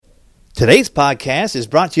Today's podcast is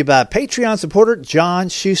brought to you by Patreon supporter John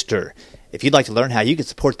Schuster. If you'd like to learn how you can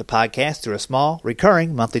support the podcast through a small,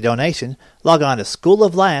 recurring monthly donation, log on to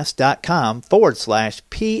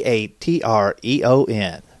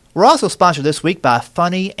schooloflaughs.com/Patreon. We're also sponsored this week by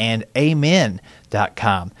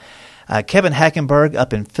FunnyAndAmen.com. Kevin Hackenberg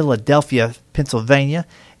up in Philadelphia, Pennsylvania,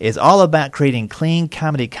 is all about creating clean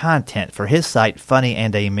comedy content for his site,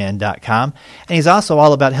 FunnyAndAmen.com. And he's also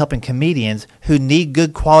all about helping comedians who need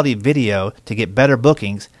good quality video to get better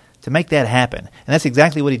bookings to make that happen. And that's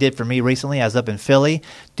exactly what he did for me recently. I was up in Philly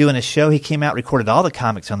doing a show. He came out, recorded all the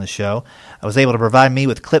comics on the show. I was able to provide me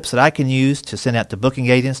with clips that I can use to send out to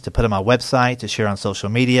booking agents, to put on my website, to share on social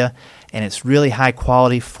media. And it's really high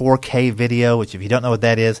quality 4K video, which if you don't know what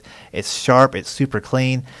that is, it's sharp, it's super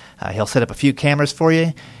clean. He'll set up a few cameras for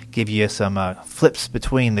you, give you some flips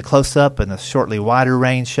between the close-up and the shortly wider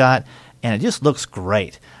range shot, and it just looks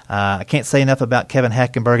great. I can't say enough about Kevin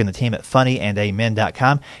Hackenberg and the team at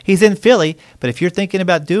FunnyAndAmen.com. He's in Philly, but if you're thinking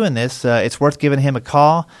about doing this, it's worth giving him a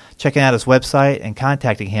call, checking out his website, and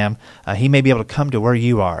contacting him. He may be able to come to where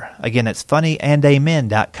you are. Again, it's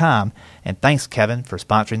FunnyAndAmen.com, and thanks, Kevin, for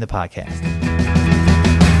sponsoring the podcast.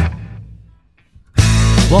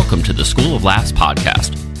 Welcome to the School of Laughs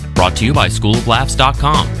podcast, brought to you by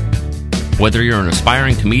SchoolofLaughs.com. Whether you're an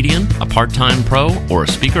aspiring comedian, a part-time pro, or a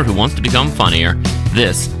speaker who wants to become funnier,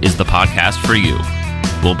 this is the podcast for you.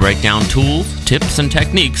 We'll break down tools, tips, and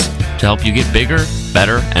techniques to help you get bigger,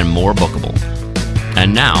 better, and more bookable.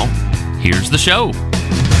 And now, here's the show.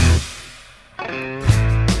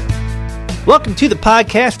 Welcome to the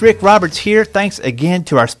podcast. Rick Roberts here. Thanks again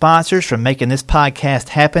to our sponsors for making this podcast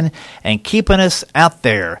happen and keeping us out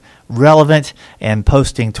there, relevant, and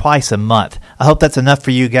posting twice a month. I hope that's enough for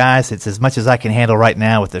you guys. It's as much as I can handle right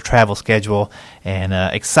now with the travel schedule, and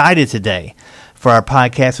excited today for our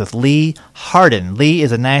podcast with Lee Harden. Lee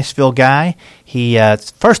is a Nashville guy. He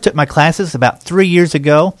first took my classes about 3 years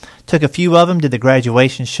ago, took a few of them, did the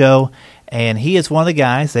graduation show, and he is one of the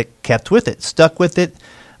guys that kept with it, stuck with it,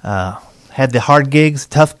 had the hard gigs,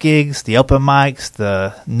 tough gigs, the open mics,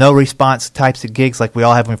 the no-response types of gigs like we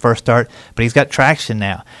all have when we first start. But he's got traction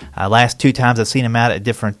now. Last 2 times I've seen him out at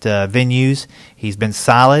different venues. He's been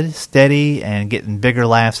solid, steady, and getting bigger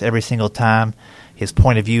laughs every single time. His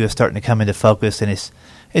point of view is starting to come into focus, and it's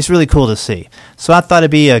really cool to see. So I thought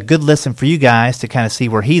it'd be a good listen for you guys to kind of see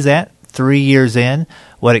where he's at 3 years in,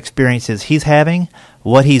 what experiences he's having,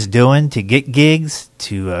 what he's doing to get gigs,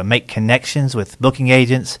 to make connections with booking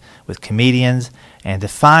agents, with comedians, and to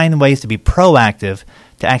find ways to be proactive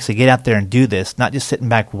to actually get out there and do this, not just sitting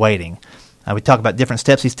back waiting. We talk about different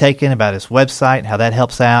steps he's taken, about his website, how that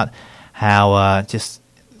helps out, how just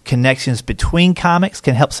connections between comics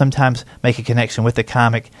can help sometimes make a connection with the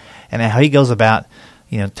comic, and how he goes about,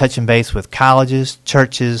 touching base with colleges,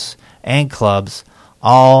 churches, and clubs,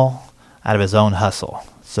 all out of his own hustle.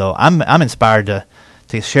 So I'm inspired to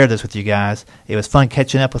share this with you guys. It was fun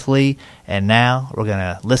catching up with Lee, and now we're going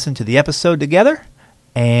to listen to the episode together,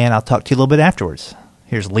 and I'll talk to you a little bit afterwards.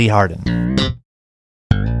 Here's Lee Harden.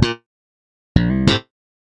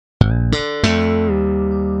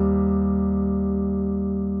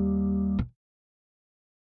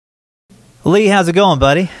 Lee, how's it going,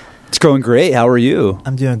 buddy? It's going great. How are you?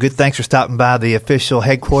 I'm doing good. Thanks for stopping by the official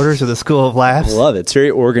headquarters of the School of Laughs. I love it. It's very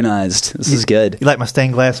organized. This is good. You like my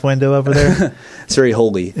stained glass window over there? It's very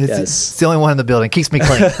holy. Yes. It's the only one in the building. Keeps me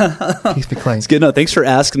clean. Keeps me clean. It's good. No, thanks for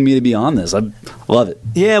asking me to be on this. I love it.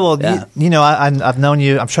 Yeah, well, yeah. I've known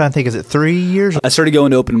you, I'm trying to think, is it 3 years? I started going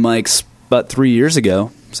to open mics about 3 years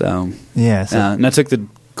ago. So, yeah. And I took the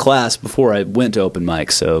class before I went to open mic.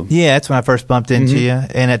 So yeah, that's when I first bumped into you.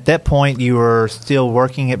 And at that point, you were still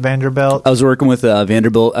working at Vanderbilt? I was working with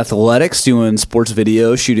Vanderbilt Athletics, doing sports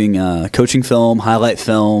video, shooting coaching film, highlight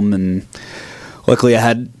film, and luckily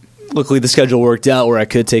the schedule worked out where I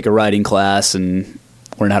could take a writing class and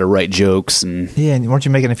learn how to write jokes. And yeah, and weren't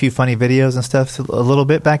you making a few funny videos and stuff a little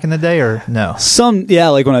bit back in the day, or no? Some, yeah,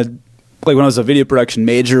 like when I was a video production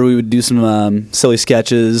major, we would do some silly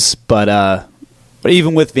sketches, but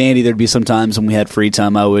even with Vandy, there'd be some times when we had free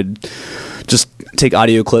time, I would just take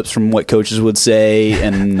audio clips from what coaches would say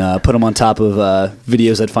and put them on top of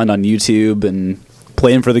videos I'd find on YouTube and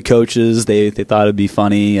play them for the coaches. They thought it'd be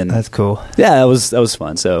funny, and that's cool. Yeah, that was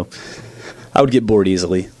fun. So I would get bored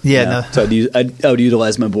easily. Yeah, no. So I would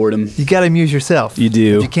utilize my boredom. You got to amuse yourself. You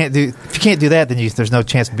do. If you can't do that, then there's no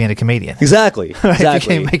chance of being a comedian. Exactly. Right?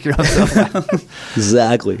 Exactly. You can't make your own stuff.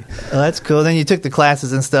 Exactly. That's cool. Then you took the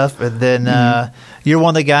classes and stuff, and then you're one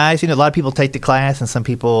of the guys. A lot of people take the class, and some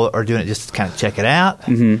people are doing it just to kind of check it out.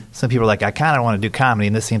 Mm-hmm. Some people are like, I kind of want to do comedy,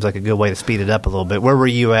 and this seems like a good way to speed it up a little bit. Where were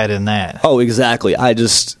you at in that? Oh, exactly. I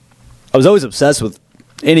I was always obsessed with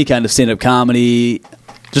any kind of stand-up comedy,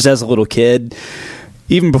 just as a little kid.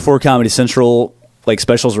 Even before Comedy Central, like,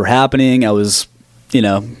 specials were happening, I was,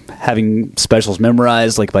 having specials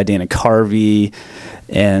memorized, like, by Dana Carvey.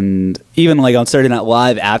 And even, like, on Saturday Night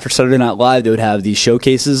Live, after Saturday Night Live, they would have these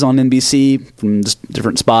showcases on NBC from just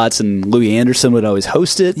different spots, and Louis Anderson would always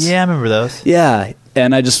host it. Yeah, I remember those. Yeah,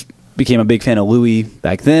 and I just became a big fan of Louis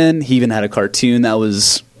back then. He even had a cartoon that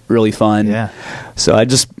was really fun. Yeah. So I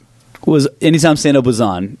just was, anytime stand-up was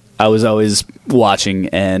on, I was always watching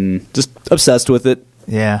and just obsessed with it.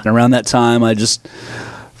 Yeah. And around that time, I just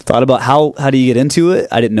thought about how do you get into it?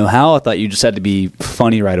 I didn't know how. I thought you just had to be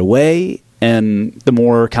funny right away. And the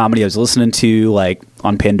more comedy I was listening to, like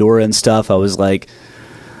on Pandora and stuff, I was like,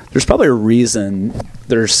 there's probably a reason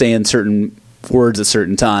they're saying certain words at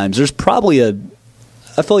certain times. I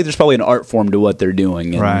feel like there's probably an art form to what they're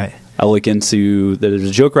doing. And right. I look into, there's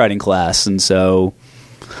a joke writing class, and so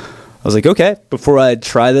I was like, okay, before I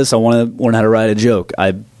try this, I want to learn how to write a joke.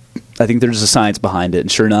 I think there's a science behind it,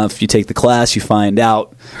 and sure enough, you take the class, you find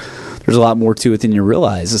out there's a lot more to it than you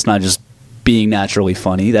realize. It's not just being naturally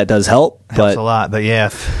funny. That does help. Helps a lot, but yeah.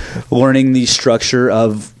 Learning the structure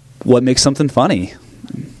of what makes something funny.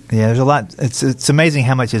 Yeah, there's a lot. It's amazing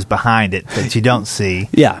how much is behind it that you don't see.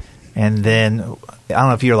 Yeah. And then, I don't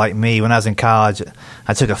know if you're like me, when I was in college,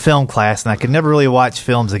 I took a film class, and I could never really watch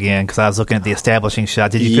films again because I was looking at the establishing shot.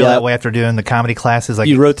 Did you feel that way after doing the comedy classes? Like,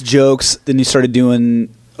 you wrote the jokes, then you started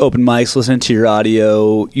doing open mics, listening to your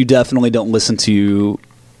audio. You definitely don't listen to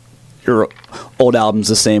your old albums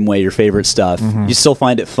the same way, your favorite stuff. Mm-hmm. You still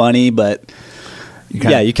find it funny, but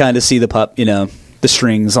you kind of see the the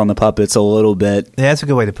strings on the puppets a little bit. Yeah, that's a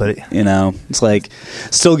good way to put it. It's like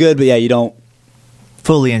still good, but yeah, you don't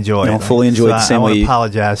fully enjoy it. Don't fully enjoy it the same way. I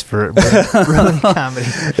want to apologize for ruining comedy.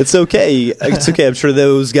 It's okay. It's okay. I'm sure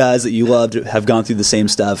those guys that you loved have gone through the same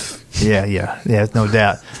stuff. Yeah, no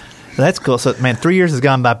doubt. That's cool. So, man, 3 years has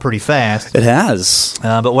gone by pretty fast. It has.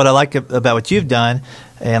 But what I like about what you've done,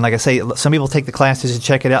 and like I say, some people take the classes to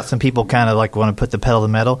check it out. Some people kind of like want to put the pedal to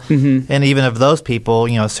the metal. Mm-hmm. And even of those people,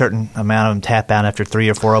 a certain amount of them tap out after 3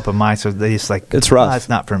 or 4 open mics. So they just like, it's rough. It's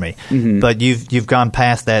not for me. Mm-hmm. But you've gone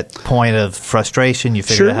past that point of frustration. You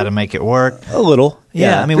figured out how to make it work. A little.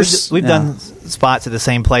 Yeah, I mean, we've done spots at the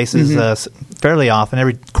same places fairly often.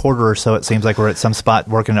 Every quarter or so, it seems like we're at some spot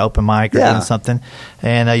working an open mic or doing something.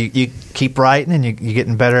 And you keep writing, and you're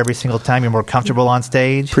getting better every single time. You're more comfortable on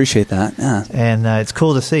stage. Appreciate that, yeah. And it's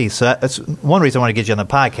cool to see. So that's one reason I want to get you on the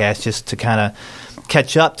podcast, just to kind of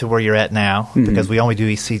catch up to where you're at now, because we only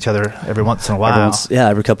do see each other every once in a while.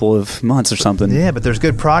 Every couple of months or something. Yeah, but there's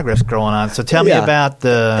good progress going on. So tell me about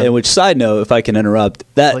the... And which, side note, if I can interrupt,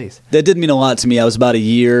 that did mean a lot to me. I was about a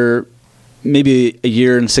year, maybe a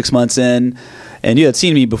year and 6 months in, and you had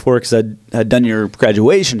seen me before because I had done your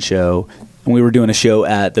graduation show, and we were doing a show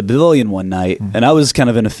at the Pavilion one night, and I was kind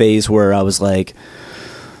of in a phase where I was like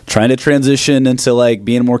trying to transition into like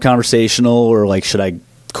being more conversational, or like, should I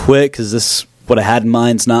quit because this... what I had in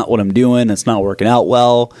mind is not what I'm doing. It's not working out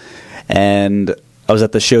well. And I was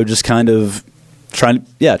at the show just kind of trying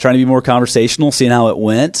to be more conversational, seeing how it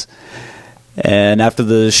went. And after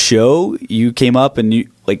the show, you came up and you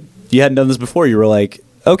hadn't done this before. You were like,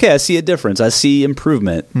 okay, I see a difference. I see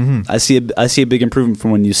improvement. Mm-hmm. I see a big improvement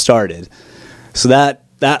from when you started. So that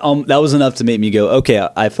was enough to make me go, okay,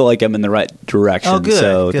 I feel like I'm in the right direction. Oh, good.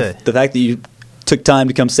 So good. The fact that you took time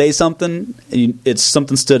to come say something, and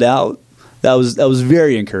something stood out, That was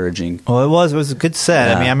very encouraging. Well, it was a good set.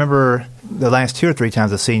 Yeah. I mean, I remember the last 2 or 3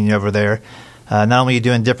 times I've seen you over there. Not only are you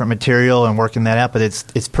doing different material and working that out, but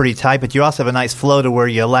it's pretty tight. But you also have a nice flow to where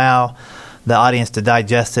you allow the audience to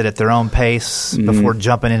digest it at their own pace before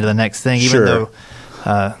jumping into the next thing. Even though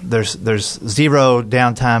there's zero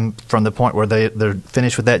downtime from the point where they're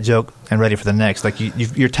finished with that joke and ready for the next. Like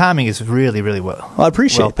your timing is really, really well. Well, I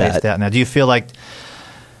appreciate that. Out. Now, do you feel like...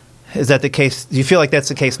 is that the case? Do you feel like that's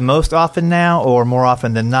the case most often now, or more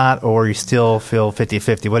often than not, or you still feel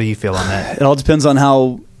 50-50? What do you feel on that? It all depends on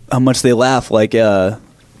how much they laugh. Like I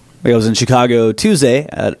was in Chicago Tuesday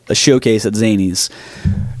at a showcase at Zanies,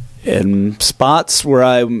 and spots where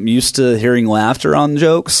I'm used to hearing laughter on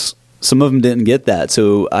jokes, some of them didn't get that.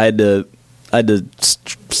 So I had to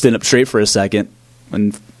stand up straight for a second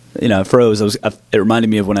and froze. It reminded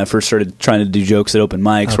me of when I first started trying to do jokes at open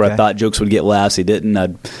mics, where I thought jokes would get laughs. They didn't.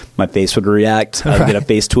 My face would react. I'd get a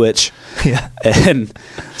face twitch. Yeah. And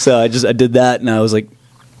so I did that, and I was like,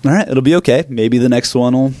 all right, it'll be okay. Maybe the next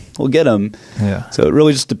one will get them. Yeah. So it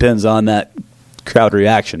really just depends on that crowd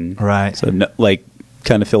reaction. Right. So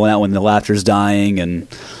kind of filling out when the laughter's dying, and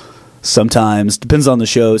sometimes depends on the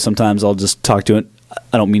show. Sometimes I'll just talk to it.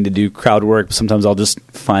 I don't mean to do crowd work, but sometimes I'll just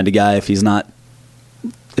find a guy if he's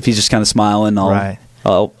just kind of smiling,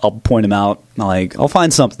 I'll point him out. I'll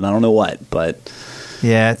find something. I don't know what, but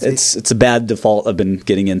yeah, it's a bad default I've been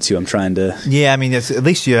getting into. I'm trying to. Yeah, I mean, at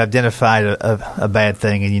least you identified a bad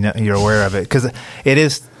thing, and you're aware of it, because it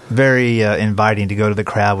is very inviting to go to the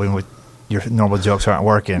crowd when your normal jokes aren't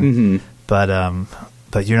working. Mm-hmm.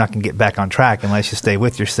 But you're not going to get back on track unless you stay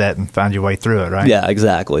with your set and find your way through it, right? Yeah,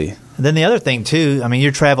 exactly. And then the other thing too, I mean,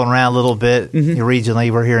 you're traveling around a little bit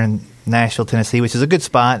regionally. We're here in Nashville, Tennessee, which is a good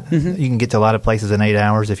spot. You can get to a lot of places in 8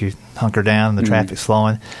 hours if you hunker down and the traffic's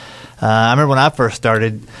flowing. I remember when I first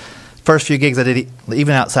started, first few gigs I did,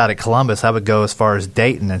 even outside of Columbus, I would go as far as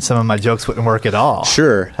Dayton, and some of my jokes wouldn't work at all.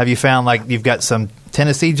 Sure. Have you found you've got some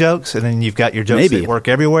Tennessee jokes, and then you've got your jokes that work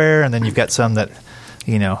everywhere, and then you've got some that,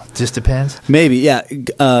 just depends? Maybe, yeah.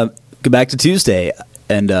 Go back to Tuesday,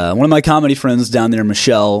 and one of my comedy friends down there,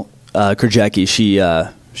 Michelle Krajewski,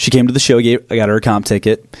 she came to the show. I got her a comp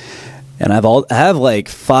ticket, and I have like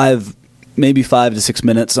 5 to 6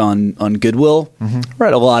 minutes on Goodwill.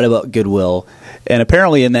 Read a lot about Goodwill, and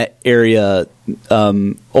apparently in that area,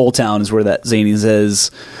 Old Town is where that Zanies is.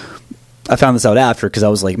 I found this out after because I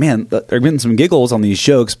was like, man, they're getting some giggles on these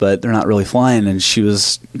jokes, but they're not really flying. And she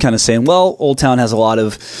was kind of saying, well, Old Town has a lot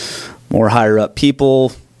of more higher up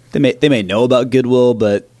people. They may know about Goodwill,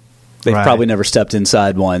 but they've probably never stepped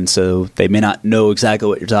inside one, so they may not know exactly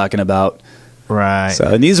what you're talking about. Right. So,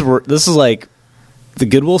 and this is like, the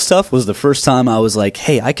Goodwill stuff was the first time I was like,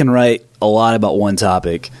 hey, I can write a lot about one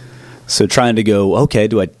topic. So trying to go, okay,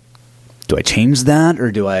 do I change that,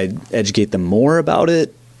 or do I educate them more about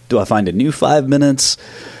it? Do I find a new 5 minutes?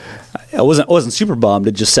 I wasn't super bummed.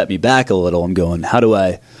 It just set me back a little. I'm going, how do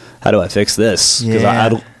I fix this? Because I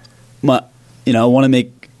want to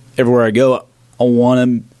make everywhere I go. I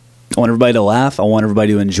want everybody to laugh. I want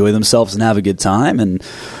everybody to enjoy themselves and have a good time. And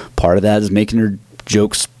part of that is making your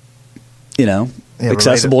jokes,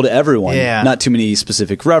 accessible to everyone. Yeah. Not too many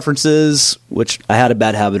specific references, which I had a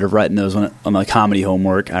bad habit of writing those on my comedy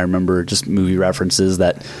homework. I remember just movie references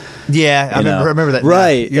that. Yeah, I remember that.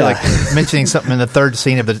 Right. You're like mentioning something in the third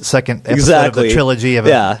scene of the second episode of the trilogy of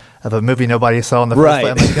a movie nobody saw in the first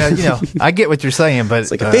place. I'm like, I get what you're saying, but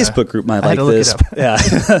it's like a Facebook group might like this. Yeah.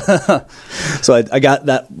 So I got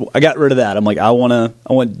that. I got rid of that. I'm like, I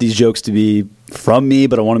want these jokes to be from me,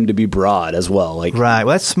 but I want them to be broad as well. Right.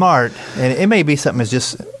 Well, that's smart, and it may be something as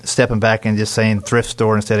just stepping back and just saying thrift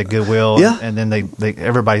store instead of Goodwill. Yeah. And then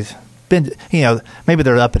everybody's been, maybe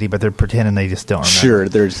they're uppity, but they're pretending they just don't remember. Sure,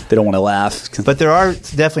 they don't want to laugh. But there are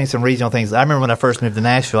definitely some regional things. I remember when I first moved to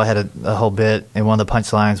Nashville, I had a whole bit, and one of the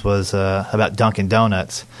punchlines was about Dunkin'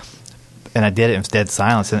 Donuts, and I did it in dead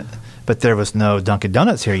silence. But there was no Dunkin'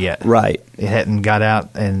 Donuts here yet. Right. It hadn't got out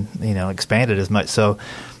and expanded as much. So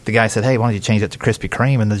the guy said, "Hey, why don't you change that to Krispy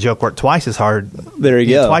Kreme?" And the joke worked twice as hard. There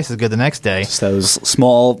you go. Twice as good the next day. Just those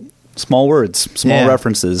small words, small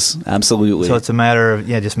references. Absolutely. So it's a matter of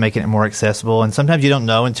just making it more accessible. And sometimes you don't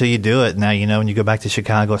know until you do it. Now when you go back to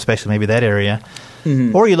Chicago, especially maybe that area.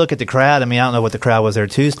 Mm-hmm. Or you look at the crowd. I mean, I don't know what the crowd was there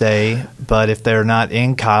Tuesday, but if they're not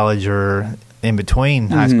in college or in between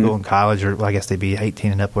high school and college, or I guess they'd be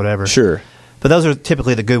 18 and up, whatever. Sure. But those are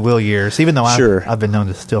typically the Goodwill years, even though I've been known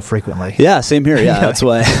to steal frequently. Yeah, same here. Yeah, that's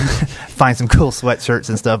why. Find some cool sweatshirts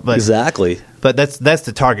and stuff. But, exactly. But that's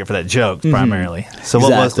the target for that joke primarily. So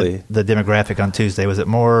what was the demographic on Tuesday? Was it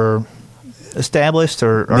more established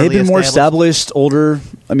or early maybe more established, older?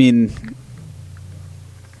 I mean,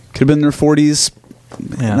 could have been in their 40s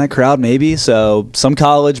in that crowd, maybe. So some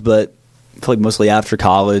college, but I feel like mostly after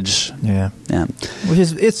college. Yeah. Which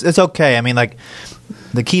is it's okay. I mean,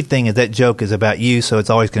 the key thing is that joke is about you, so it's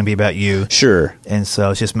always going to be about you. Sure. And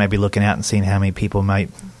so it's just maybe looking out and seeing how many people might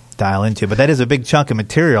dial into it. But that is a big chunk of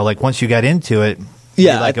material. Like once you got into it,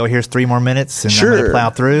 you're like, here's 3 more minutes, and I'm going to plow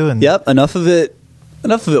through. And yep, enough of it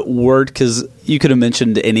worked, because you could have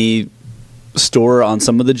mentioned any store on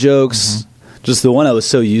some of the jokes. Just the one I was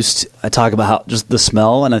so used to, I talk about how just the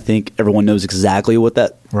smell, and I think everyone knows exactly what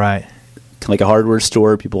that. Right. Like a hardware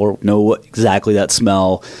store, people know what exactly that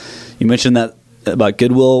smell. You mentioned that about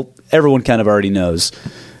Goodwill, everyone kind of already knows.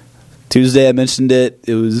 Tuesday I mentioned it,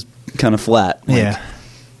 it was kind of flat.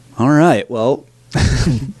 All right, well.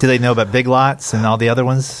 Do they know about Big Lots and all the other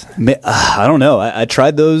ones? I don't know. I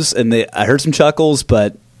tried those, and I heard some chuckles,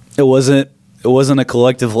 but it wasn't a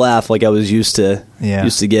collective laugh like I was used to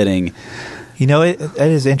getting. It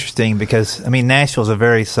is interesting because, I mean, Nashville's a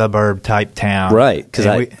very suburb-type town. Right.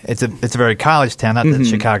 Because it's a very college town, not that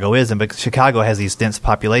Chicago isn't, but Chicago has these dense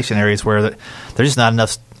population areas where there's just not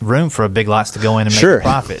enough room for a Big Lots to go in and make a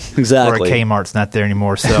profit. Exactly. Or a Kmart's not there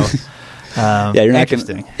anymore. So You're not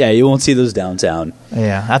interesting. You won't see those downtown.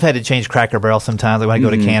 Yeah, I've had to change Cracker Barrel sometimes. Like when I go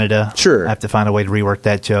to Canada, Sure. I have to find a way to rework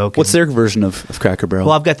that joke. What's their version of Cracker Barrel?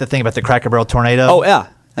 Well, I've got the thing about the Cracker Barrel tornado. Oh, yeah.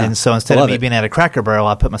 And so instead of Love me it. being at a Cracker Barrel,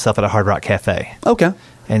 I put myself at a Hard Rock Cafe. Okay.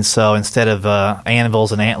 And so instead of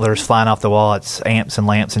anvils and antlers flying off the wall, it's amps and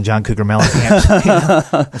lamps and John Cougar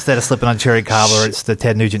Mellencamp. Instead of slipping on cherry cobbler, it's the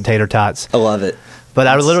Ted Nugent tater tots. I love it. But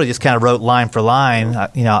I literally just kind of wrote line for line. I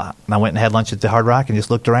went and had lunch at the Hard Rock and just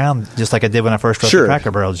looked around, just like I did when I first wrote Sure. the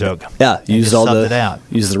Cracker Barrel joke. Yeah, And used just all subbed it out.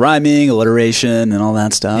 Used the rhyming, alliteration, and all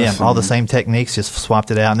that stuff. Yeah, all the same techniques, just swapped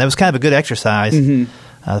it out. And that was kind of a good exercise the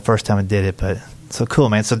first time I did it. But so cool,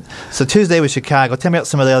 man. So Tuesday was Chicago. Tell me about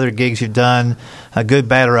some of the other gigs you've done, good,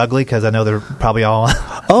 bad, or ugly, because I know they're probably all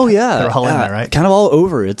Oh yeah, they're all in there, right? Kind of all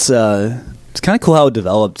over. It's kind of cool how it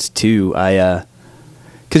developed too.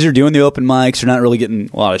 Because you're doing the open mics, you're not really getting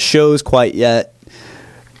a lot of shows quite yet,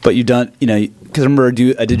 but you've done, because I remember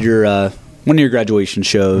I did your one of your graduation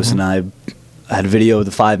shows, and I had a video of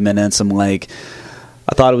the 5 minutes. I'm like,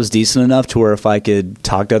 I thought it was decent enough to where if I could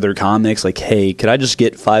talk to other comics, like, hey, could I just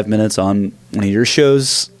get 5 minutes on one of your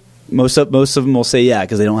shows? Most of them will say yeah,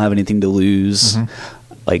 because they don't have anything to lose.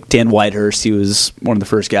 Like Dan Whitehurst, he was one of the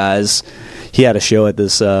first guys. He had a show at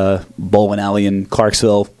this bowling alley in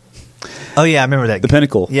Clarksville. Oh, yeah, I remember that. The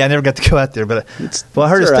Pinnacle. Yeah, I never got to go out there. But I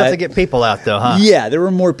heard it's tough right. to get people out, though, huh? Yeah, there were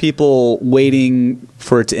more people waiting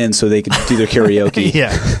for it to end so they could do their karaoke.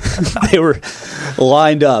 Yeah. They were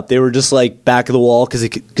lined up. They were just like back of the wall because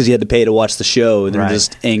you had to pay to watch the show, and they were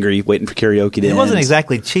just angry waiting for karaoke to end. It wasn't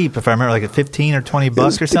exactly cheap, if I remember, like a $15 or $20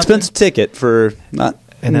 or something. Expensive ticket for not.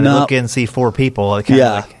 And then look in and see 4 people.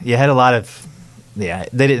 Yeah. You had a lot of. Yeah,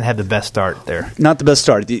 they didn't have the best start there. Not the best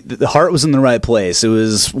start. The heart was in the right place. It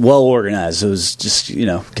was well organized. It was just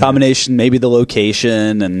combination, maybe the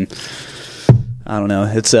location, and I don't know.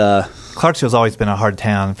 It's Clarksville's always been a hard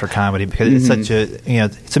town for comedy because it's such a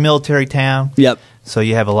it's a military town. Yep. So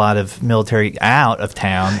you have a lot of military out of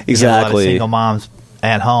town. Exactly. You have a lot of single moms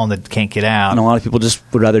at home that can't get out. And a lot of people just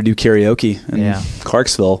would rather do karaoke in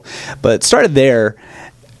Clarksville. But it started there,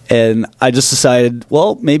 and I just decided,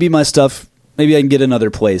 well, maybe I can get in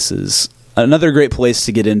other places. Another great place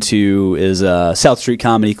to get into is South Street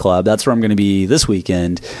Comedy Club. That's where I'm going to be this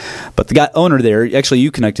weekend. But the owner there, actually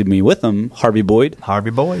you connected me with him, Harvey Boyd.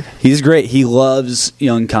 Harvey Boyd. He's great. He loves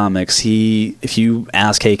young comics. If you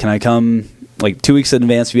ask, hey, can I come, like 2 weeks in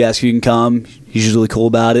advance, if you ask if you can come, he's usually cool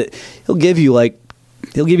about it. He'll give you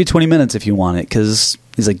 20 minutes if you want it, because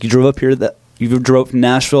he's like, you drove from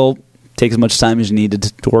Nashville, take as much time as you needed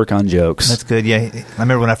to work on jokes. That's good. Yeah, I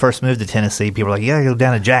remember when I first moved to Tennessee, people were like, "Yeah, go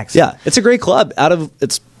down to Jackson." Yeah, it's a great club.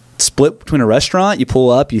 It's split between a restaurant. You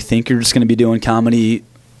pull up, you think you're just going to be doing comedy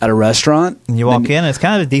at a restaurant, and you walk in, and it's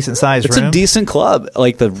kind of a decent sized room. It's a decent club.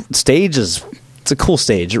 Like the stage it's a cool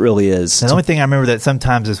stage. It really is. The only thing I remember that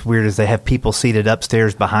sometimes is weird is they have people seated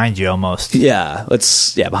upstairs behind you almost. Yeah,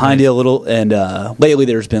 behind you a little. And lately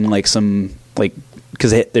there's been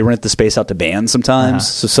because they rent the space out to bands sometimes,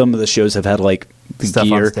 so some of the shows have had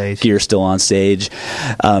the gear still on stage.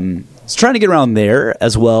 So trying to get around there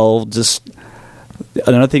as well. Just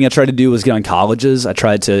another thing I tried to do was get on colleges. I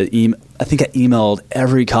tried to I think I emailed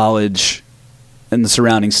every college in the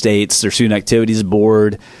surrounding states, their student activities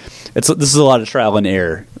board. This is a lot of trial and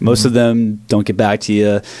error. Most of them don't get back to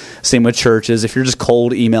you. Same with churches. If you're just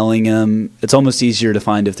cold emailing them, it's almost easier to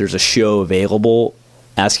find if there's a show available,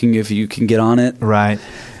 asking if you can get on it. Right.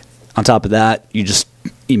 On top of that, you just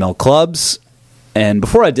email clubs. And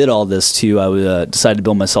before I did all this, too, I decided to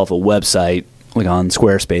build myself a website on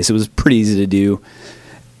Squarespace. It was pretty easy to do.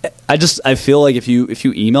 I feel like if you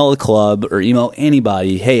email a club or email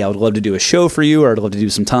anybody, hey, I would love to do a show for you, or I'd love to do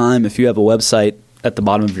some time. If you have a website at the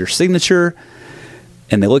bottom of your signature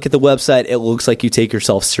and they look at the website, it looks like you take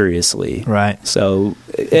yourself seriously. Right. So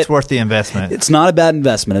it's worth the investment. It's not a bad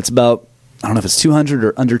investment. It's about, I don't know if it's $200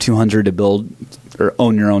 or under $200 to build or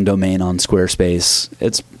own your own domain on Squarespace.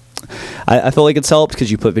 I feel like it's helped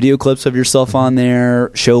because you put video clips of yourself on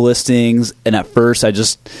there, show listings, and at first I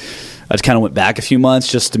just kind of went back a few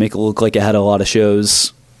months just to make it look like I had a lot of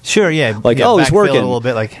shows. Sure, yeah. He's working a little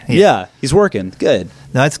bit, he's working. Good.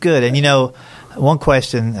 No, that's good. And one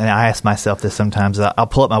question, and I ask myself this sometimes. I'll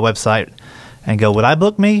pull up my website and go, "Would I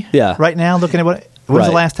book me?" Yeah. Right now, looking at when was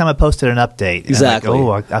the last time I posted an update? Exactly.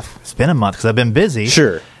 It's been a month because I've been busy.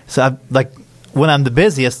 Sure. So when I'm the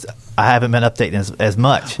busiest, I haven't been updating as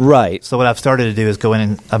much. Right. So what I've started to do is go in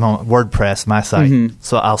and I'm on WordPress, my site. Mm-hmm.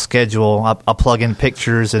 So I'll schedule. I'll plug in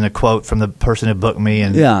pictures and a quote from the person who booked me,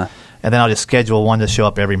 and then I'll just schedule one to show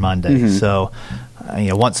up every Monday. Mm-hmm. So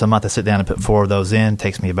once a month I sit down and put 4 of those in.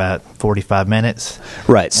 Takes me about 45 minutes.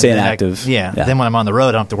 Right, staying And then active. Then when I'm on the road,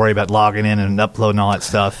 I don't have to worry about logging in and uploading all that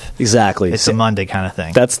stuff. Exactly. It's a Monday kind of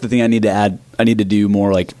thing. That's the thing I need to add. I need to do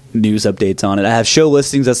more like news updates on it. I have show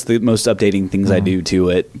listings. That's the most updating things I do to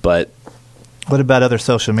it. But what about other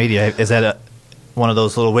social media? Is that one of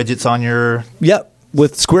those little widgets on your... Yep.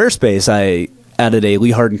 With Squarespace, I added a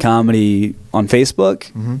Lee Harden Comedy on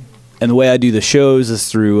Facebook. Mm-hmm. And the way I do the shows is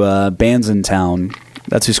through Bands in Town.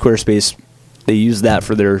 That's who Squarespace, they use that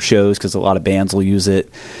for their shows because a lot of bands will use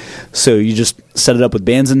it. So you just set it up with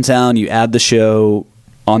Bands in Town, you add the show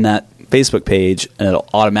on that Facebook page, and it'll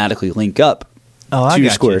automatically link up to your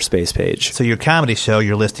Squarespace page. So your comedy show,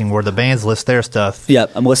 you're listing where the bands list their stuff.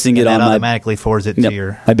 Yep, I'm listing it on my... automatically forwards it to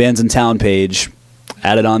your... my Bands in Town page.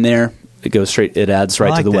 Add it on there. It goes straight. It adds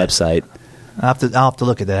right to the website. I'll have to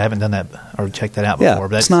look at that. I haven't done that or checked that out before. Yeah,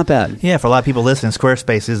 but it's not bad. Yeah, for a lot of people listening,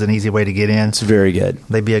 Squarespace is an easy way to get in. It's very good.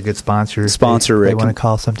 They'd be a good sponsor. Rick. They want to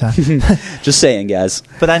call sometime. Just saying, guys.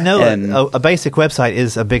 But I know a basic website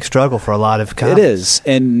is a big struggle for a lot of comics. It is.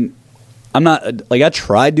 And I'm not, I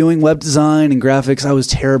tried doing web design and graphics. I was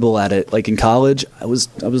terrible at it. Like in college, I was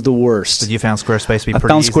the worst. But you found Squarespace to be pretty easy? I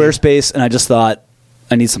found Squarespace, and I just thought,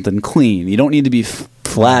 I need something clean. You don't need to be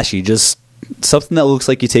flashy. Just something that looks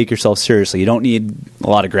like you take yourself seriously. You don't need a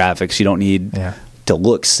lot of graphics. You don't need to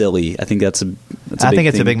look silly. I think that's a big think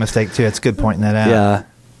it's thing. a big mistake too. It's good pointing that out. Yeah,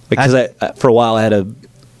 because I for a while I had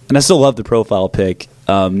and I still love the profile pic.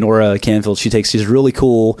 Nora Canfield, she takes these really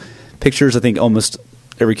cool pictures. I think almost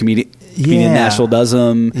every comedian in Nashville does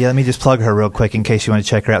them. Yeah, let me just plug her real quick in case you want to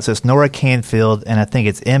check her out. So it's Nora Canfield, and I think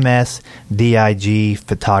it's MSDIG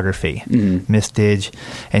Photography, Miss Dig,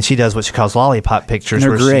 and she does what she calls lollipop pictures.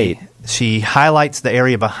 And they're great. She highlights the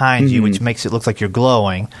area behind you, which makes it look like you're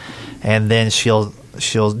glowing, and then she'll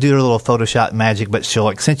do her little Photoshop magic, but she'll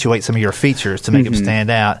accentuate some of your features to make them stand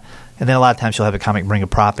out. And then a lot of times she'll have a comic bring a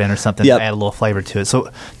prop in or something to add a little flavor to it.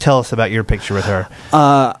 So tell us about your picture with her.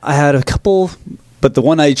 I had a couple, but the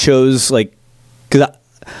one I chose, because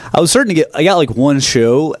I was starting to get, I got one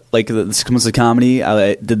show, this comes to comedy.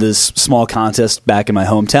 I did this small contest back in my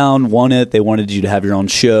hometown, won it. They wanted you to have your own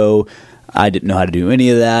show. I didn't know how to do any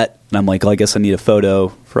of that. And I'm like, I guess I need a photo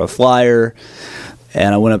for a flyer.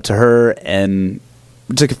 And I went up to her and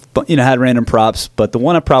took, had random props. But the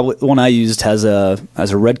one I used has a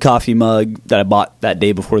red coffee mug that I bought that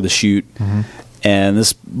day before the shoot. Mm-hmm. And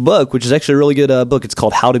this book, which is actually a really good book, it's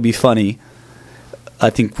called How to Be Funny.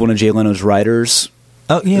 I think one of Jay Leno's writers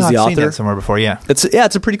is the author. I've seen that somewhere before, yeah. It's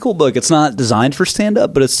a pretty cool book. It's not designed for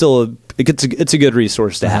stand-up, but it's still it's a good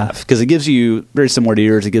resource to have because it gives you, very similar to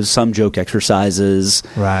yours, it gives some joke exercises.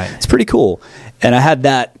 Right. It's pretty cool. And I had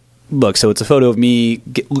that book, so it's a photo of me.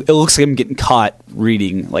 It looks like I'm getting caught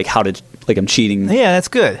reading, I'm cheating. Yeah, that's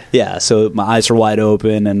good. Yeah, so my eyes are wide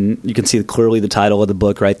open, and you can see clearly the title of the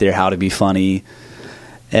book right there, How to Be Funny.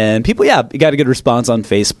 And people, got a good response on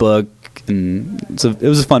Facebook. And it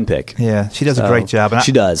was a fun pick. Yeah, she does a great job. And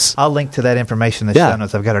she does. I'll link to that information in the show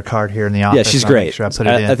notes. I've got her card here in the office. Yeah, she's great. Make sure I put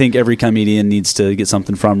it in. I think every comedian needs to get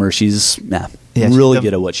something from her. She's really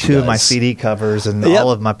good at what she does. Two of my CD covers and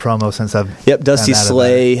all of my promo since I've... Yep, Dusty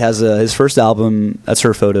Slay has his first album. That's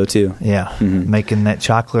her photo, too. Yeah, making that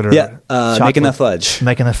chocolate or... making that fudge.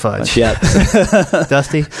 Making the fudge. Yeah.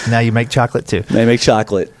 Dusty, now you make chocolate, too. They make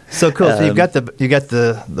chocolate. So cool. So you've got the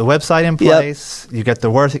website in place. You've got the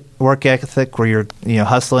work ethic where you're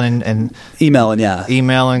hustling and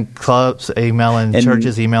emailing clubs, emailing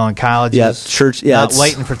churches, emailing colleges. Not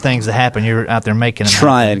waiting for things to happen. You're out there making them.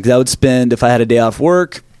 Trying, because I would spend, if I had a day off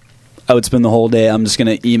work, I would spend the whole day. I'm just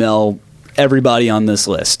going to email everybody on this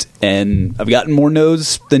list, and I've gotten more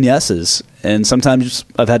no's than yeses, and sometimes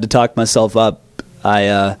I've had to talk myself up.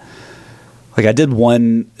 I did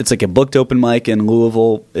one, it's like a booked open mic in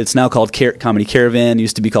Louisville. It's now called Comedy Caravan. It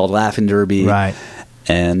used to be called Laughing Derby. Right.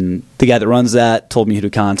 And the guy that runs that told me who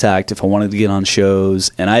to contact if I wanted to get on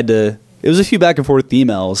shows. And it was a few back and forth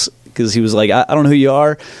emails because he was like, I don't know who you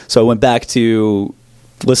are. So I went back to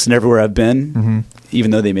listen everywhere I've been,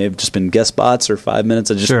 even though they may have just been guest spots or 5 minutes.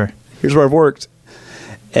 Here's where I've worked.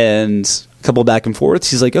 And a couple of back and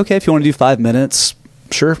forths. He's like, okay, if you want to do 5 minutes,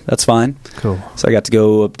 sure, that's fine. Cool. So I got to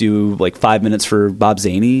go up do 5 minutes for Bob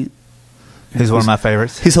Zaney. Who's one of my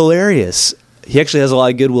favorites. He's hilarious. He actually has a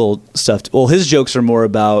lot of Goodwill stuff. Well, his jokes are more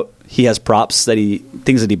about, he has props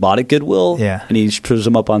things that he bought at Goodwill. Yeah. And he puts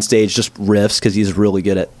them up on stage, just riffs, because he's really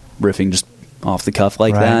good at riffing just off the cuff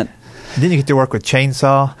like that. Didn't you get to work with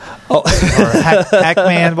Chainsaw? Oh. Or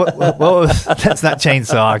Hackman? What was, that's not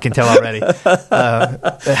Chainsaw, I can tell already.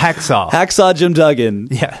 Hacksaw. Hacksaw Jim Duggan.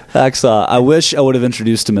 Yeah. Hacksaw. I wish I would have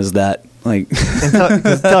introduced him as that. Like,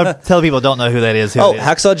 tell people don't know who that is.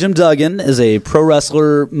 Hacksaw Jim Duggan is a pro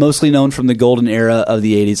wrestler, mostly known from the golden era of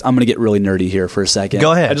the 80s. I'm going to get really nerdy here for a second.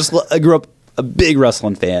 Go ahead. I grew up a big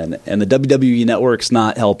wrestling fan, and the WWE Network's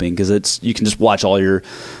not helping because you can just watch all your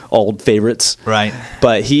old favorites. Right.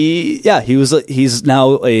 But he's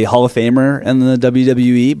now a Hall of Famer in the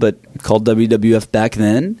WWE, but called WWF back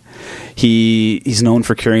then. He's known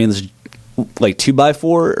for carrying this like 2x4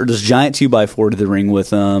 or this giant 2x4 to the ring with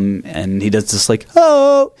him, and he does this like,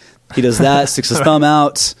 oh, he does that, sticks his thumb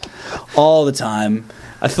out all the time.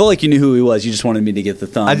 I feel like you knew who he was. You just wanted me to get the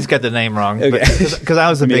thumb. I just got the name wrong. Okay. Because I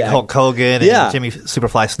was a big Hulk Hogan and Jimmy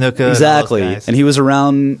Superfly Snuka. Exactly. And he was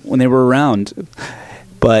around when they were around.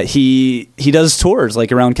 But he does tours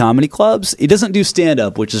like around comedy clubs. He doesn't do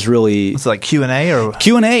stand-up, which is really... It's like Q&A or...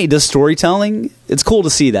 Q&A, he does storytelling. It's cool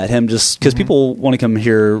to see that, him just... Because people want to come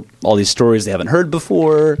hear all these stories they haven't heard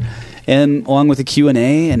before. And along with the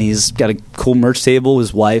Q&A, and he's got a cool merch table.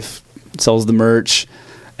 His wife sells the merch.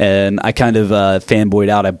 And I kind of fanboyed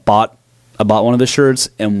out. I bought one of his shirts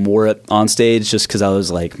and wore it on stage just because I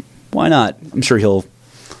was like, why not? I'm sure they'll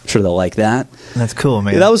like that. That's cool,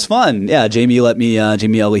 man. Yeah, that was fun. Yeah, Jamie let me.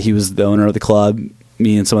 Jamie Ellie, he was the owner of the club.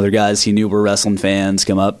 Me and some other guys he knew were wrestling fans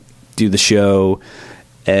come up, do the show,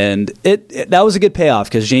 and that was a good payoff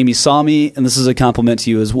because Jamie saw me, and this is a compliment to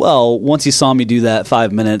you as well. Once he saw me do that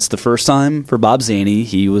 5 minutes the first time for Bob Zaney,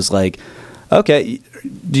 he was like, "Okay,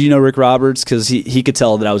 do you know Rick Roberts?" Because he could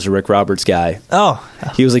tell that I was a Rick Roberts guy. Oh,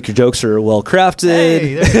 he was like, "Your jokes are well crafted,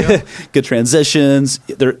 hey, there you go. good transitions.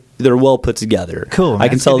 They're well put together." Cool, man. I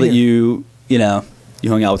can tell that you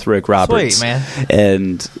hung out with Rick Roberts. Sweet, man.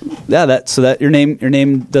 And yeah, that your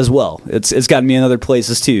name does well. It's gotten me in other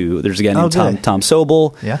places too. There's a guy named Tom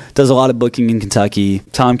Sobel. Yeah. Does a lot of booking in Kentucky.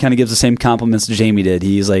 Tom kind of gives the same compliments that Jamie did.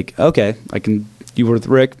 He's like, okay, you were with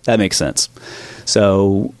Rick, that makes sense.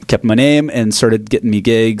 So kept my name and started getting me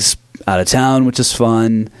gigs out of town, which is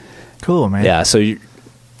fun. Cool, man. Yeah. So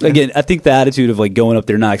again, I think the attitude of like going up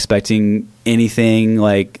there not expecting anything,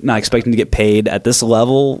 like not expecting to get paid at this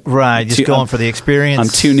level, right? Just going for the experience. I'm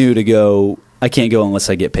too new to go. I can't go unless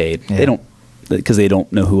I get paid. Yeah. Because they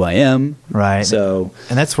don't know who I am, right? So,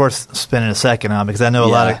 and that's worth spending a second on because I know a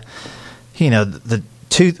lot of,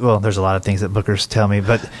 there's a lot of things that bookers tell me,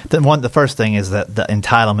 but the first thing is that the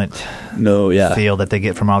entitlement feel that they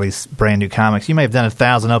get from all these brand new comics. You may have done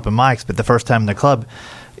 1,000 open mics, but the first time in the club,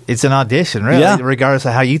 it's an audition, really, regardless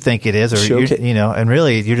of how you think it is, or and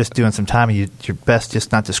really you're just doing some time, and you're best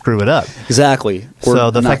just not to screw it up. Exactly.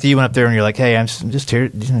 So the fact that you went up there and you're like, "Hey, I'm just here.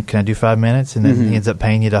 Can I do 5 minutes?" And then he ends up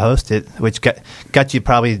paying you to host it, which got you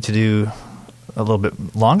probably to do a little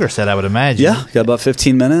bit longer set, I would imagine. Yeah, got about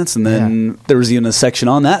 15 minutes, and then there was even a section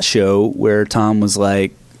on that show where Tom was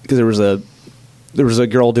like, because there was a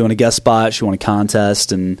girl doing a guest spot, she won a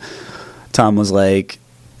contest, and Tom was like,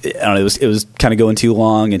 I don't know, it was kind of going too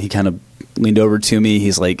long, and he kind of leaned over to me.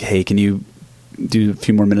 He's like, "Hey, can you do a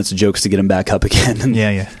few more minutes of jokes to get him back up again?" And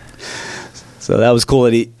yeah. So that was cool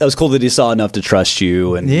that he saw enough to trust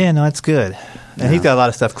you. And yeah, no, it's good. And he's got a lot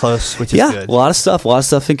of stuff close, which is good. a lot of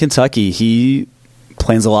stuff in Kentucky. He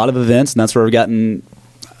plans a lot of events, and that's where I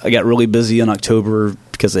got really busy in October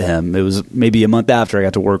because of him. It was maybe a month after I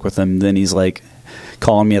got to work with him. Then he's like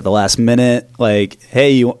calling me at the last minute, like,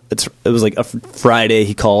 "Hey, it was like a Friday."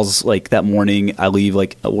 He calls like that morning. I leave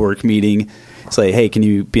like a work meeting. It's like, "Hey, can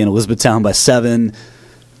you be in Elizabethtown by 7?"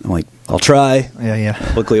 I'm like, "I'll try."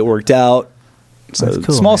 Yeah. Luckily, it worked out. So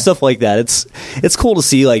cool, small man. stuff like that. It's cool to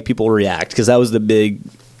see like people react because that was a big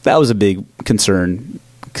concern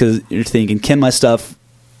because you're thinking, can my stuff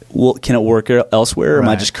can it work elsewhere? Right. Am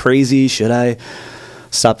I just crazy? Should I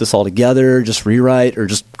stop this altogether? Just rewrite or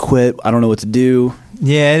just quit? I don't know what to do.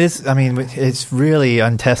 Yeah, it is. I mean, it's really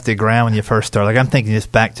untested ground when you first start. Like I'm thinking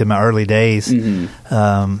just back to my early days.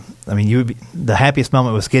 Mm-hmm. I mean, the happiest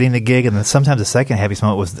moment was getting the gig, and then sometimes the second happiest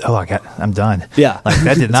moment was, I'm done. Yeah, like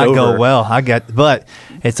that did not go well. But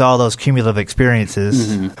it's all those cumulative experientions.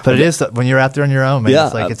 Mm-hmm. But it is when you're out there on your own, man.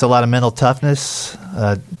 Yeah, it's a lot of mental toughness.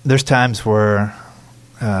 There's times where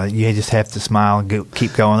you just have to smile and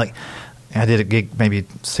keep going. Like I did a gig maybe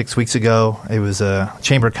 6 weeks ago. It was a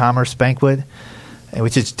Chamber of Commerce banquet,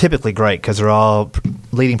 which is typically great because they're all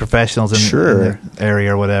leading professionals in their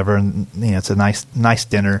area or whatever, and it's a nice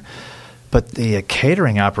dinner. But the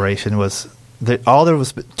catering operation was all there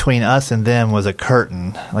was between us and them was a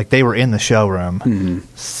curtain. Like they were in the showroom,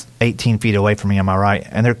 18 feet away from me on my right,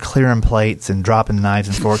 and they're clearing plates and dropping knives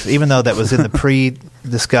and forks, even though that was in the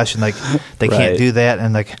pre-discussion. Like they can't do that,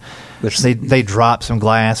 and like they dropped some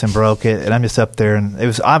glass and broke it, and I'm just up there, and it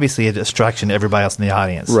was obviously a distraction to everybody else in the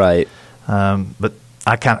audience. Right. But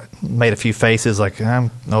I kind of made a few faces like, I'm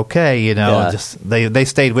okay, you know. Yeah. Just they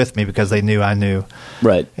stayed with me because they knew I knew.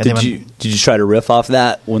 Right. And Did then you try to riff off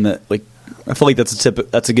that when I feel like that's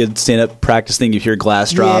a good stand-up practice thing. You hear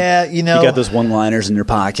glass drop. Yeah, you know. You got those one-liners in your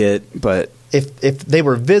pocket, but if they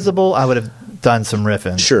were visible, I would have done some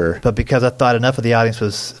riffing. Sure. But because I thought enough of the audience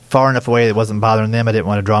was far enough away that it wasn't bothering them, I didn't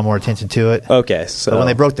want to draw more attention to it. okay. So But when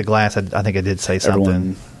they broke the glass, I think I did say something.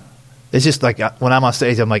 everyone, It's just like when I'm on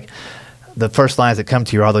stage, I'm like, the first lines that come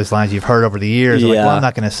to you are all those lines you've heard over the years. I'm like, Yeah. well, I'm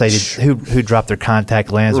not going to say who dropped their contact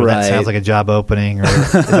lens, or that Right. sounds like a job opening, or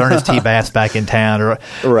is Ernest T. Bass back in town, or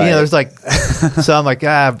Right. there's like. So I'm like,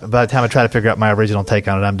 by the time I try to figure out my original take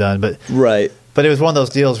on it, I'm done. But right. it was one of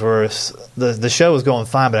those deals where the show was going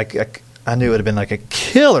fine, but I knew it would have been like a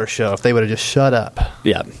killer show if they would have just shut up.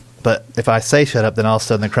 Yeah. But if I say shut up, then all of a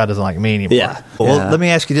sudden the crowd doesn't like me anymore. Yeah. Well, Yeah. let me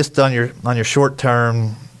ask you just on your short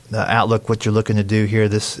term outlook, what you're looking to do here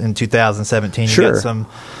in 2017. You Sure. got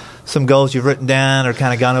some goals you've written down or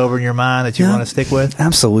kind of gone over in your mind that you want to stick with?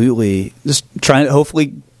 Absolutely. Just trying to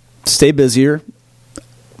hopefully stay busier.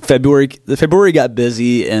 February got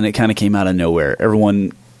busy, and it kind of came out of nowhere.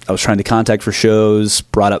 Everyone I was trying to contact for shows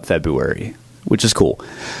brought up February, which is cool.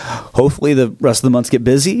 Hopefully the rest of the months get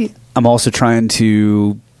busy. I'm also trying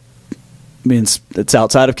to, it's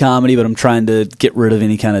outside of comedy, but I'm trying to get rid of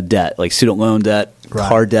any kind of debt, like student loan debt, Right.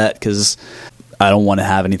 car debt, because I don't want to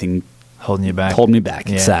have anything Holding you back. hold me back.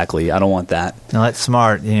 Yeah. Exactly. I don't want that. No, that's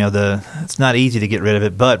smart. It's not easy to get rid of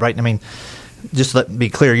it, but right. I mean, just let me be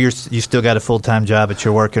clear. You still got a full-time job that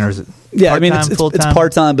you're working, or is it? Yeah, I mean part-time, it's full-time?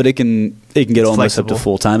 part-time, but it can get almost up flexible. to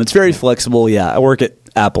full-time. It's very flexible. Yeah, I work at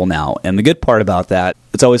Apple now, and the good part about that,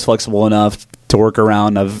 it's always flexible enough to work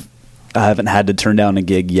around. I haven't had to turn down a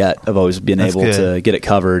gig yet. I've always been That's able good. to get it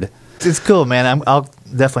covered. It's cool, man. I'll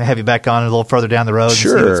definitely have you back on a little further down the road and see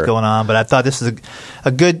Sure. what's going on. But I thought this is a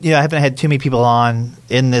good, I haven't had too many people on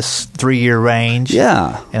in this 3-year range.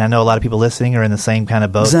 Yeah. And I know a lot of people listening are in the same kind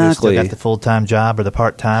of boat. They Exactly. still got the full-time job or the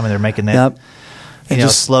part-time, and they're making that Yep. And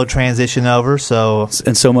just- slow transition over. So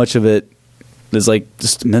And so much of it is like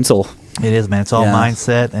just mental. it is, man. It's all Yeah.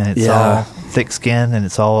 mindset, and it's Yeah. all thick skin, and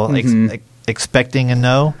it's all expecting a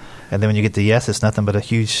no. And then when you get the yes, it's nothing but a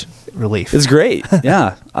huge relief. It's great.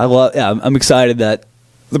 Yeah, I'm excited that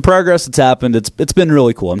the progress that's happened. It's been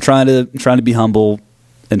really cool. I'm trying to be humble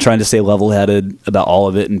and trying to stay level-headed about all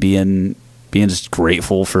of it, and being just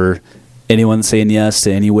grateful for anyone saying yes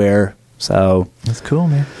to anywhere. So That's cool,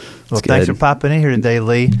 man. Well, It's thanks good. for popping in here today,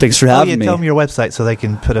 Lee. Thanks for having me. Tell them your website so they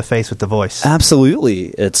can put a face with the voice.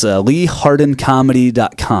 absolutely, it's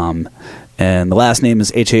LeeHardinComedy.com, and the last name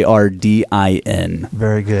is Hardin.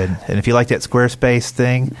 Very good. And if you like that Squarespace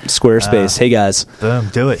thing, Squarespace. Hey guys. boom,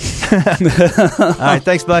 do it. All right,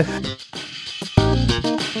 thanks, bud.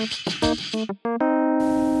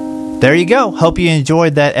 There you go. Hope you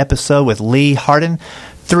enjoyed that episode with Lee Hardin.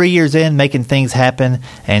 3 years in, making things happen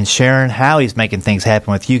and sharing how he's making things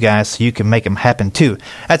happen with you guys so you can make them happen too.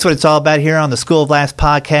 That's what it's all about here on the School of Laughs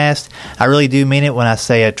podcast. I really do mean it when I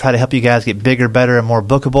say I try to help you guys get bigger, better, and more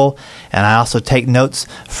bookable. And I also take notes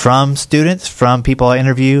from students, from people I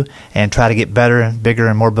interview, and try to get better and bigger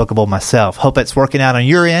and more bookable myself. Hope it's working out on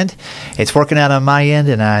your end. It's working out on my end,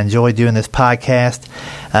 and I enjoy doing this podcast.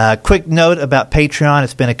 Quick note about Patreon.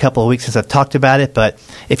 It's been a couple of weeks since I've talked about it, but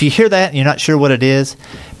if you hear that and you're not sure what it is,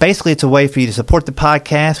 basically it's a way for you to support the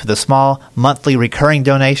podcast with a small monthly recurring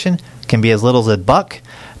donation. It can be as little as $1,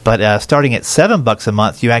 but starting at $7 a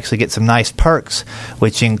month, you actually get some nice perks,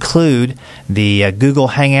 which include the Google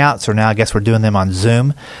Hangouts, or now I guess we're doing them on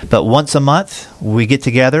Zoom. But once a month, we get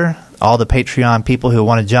together, all the Patreon people who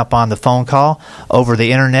want to jump on the phone call over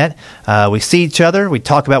the internet. We see each other. We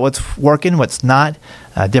talk about what's working, what's not,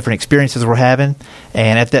 different experiences we're having.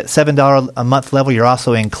 And at that $7 a month level, you're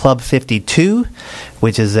also in Club 52,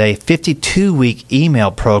 which is a 52-week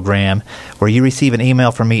email program where you receive an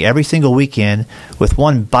email from me every single weekend with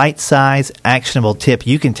one bite-sized, actionable tip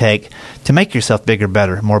you can take to make yourself bigger,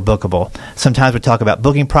 better, more bookable. Sometimes we talk about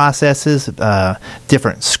booking processes,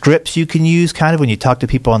 different scripts you can use kind of when you talk to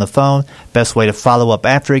people on the phone, best way to follow up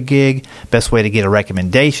after a gig, best way to get a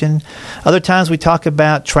recommendation. Other times we talk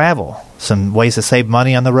about travel, some ways to save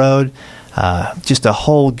money on the road, just a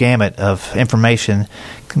whole gamut of information,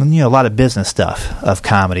 a lot of business stuff of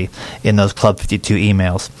comedy in those Club 52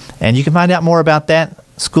 emails. And you can find out more about that,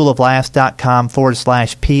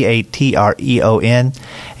 schooloflaughs.com/PATREON.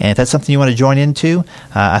 And if that's something you want to join into,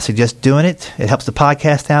 I suggest doing it. It helps the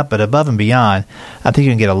podcast out, but above and beyond, I think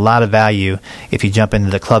you can get a lot of value if you jump into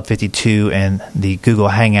the Club 52 and the Google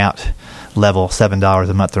Hangout level, $7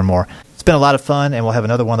 a month or more. It's been a lot of fun, and we'll have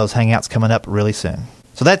another one of those Hangouts coming up really soon.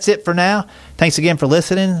 So that's it for now. Thanks again for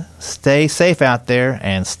listening. Stay safe out there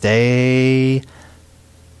and stay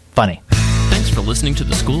funny. Thanks for listening to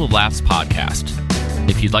the School of Laughs podcast.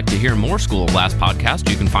 If you'd like to hear more School of Laughs podcasts,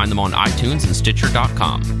 you can find them on iTunes and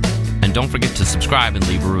Stitcher.com. And don't forget to subscribe and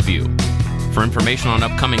leave a review. For information on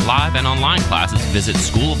upcoming live and online classes, visit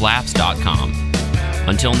schooloflaughs.com.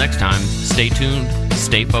 Until next time, stay tuned,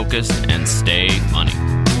 stay focused, and stay funny.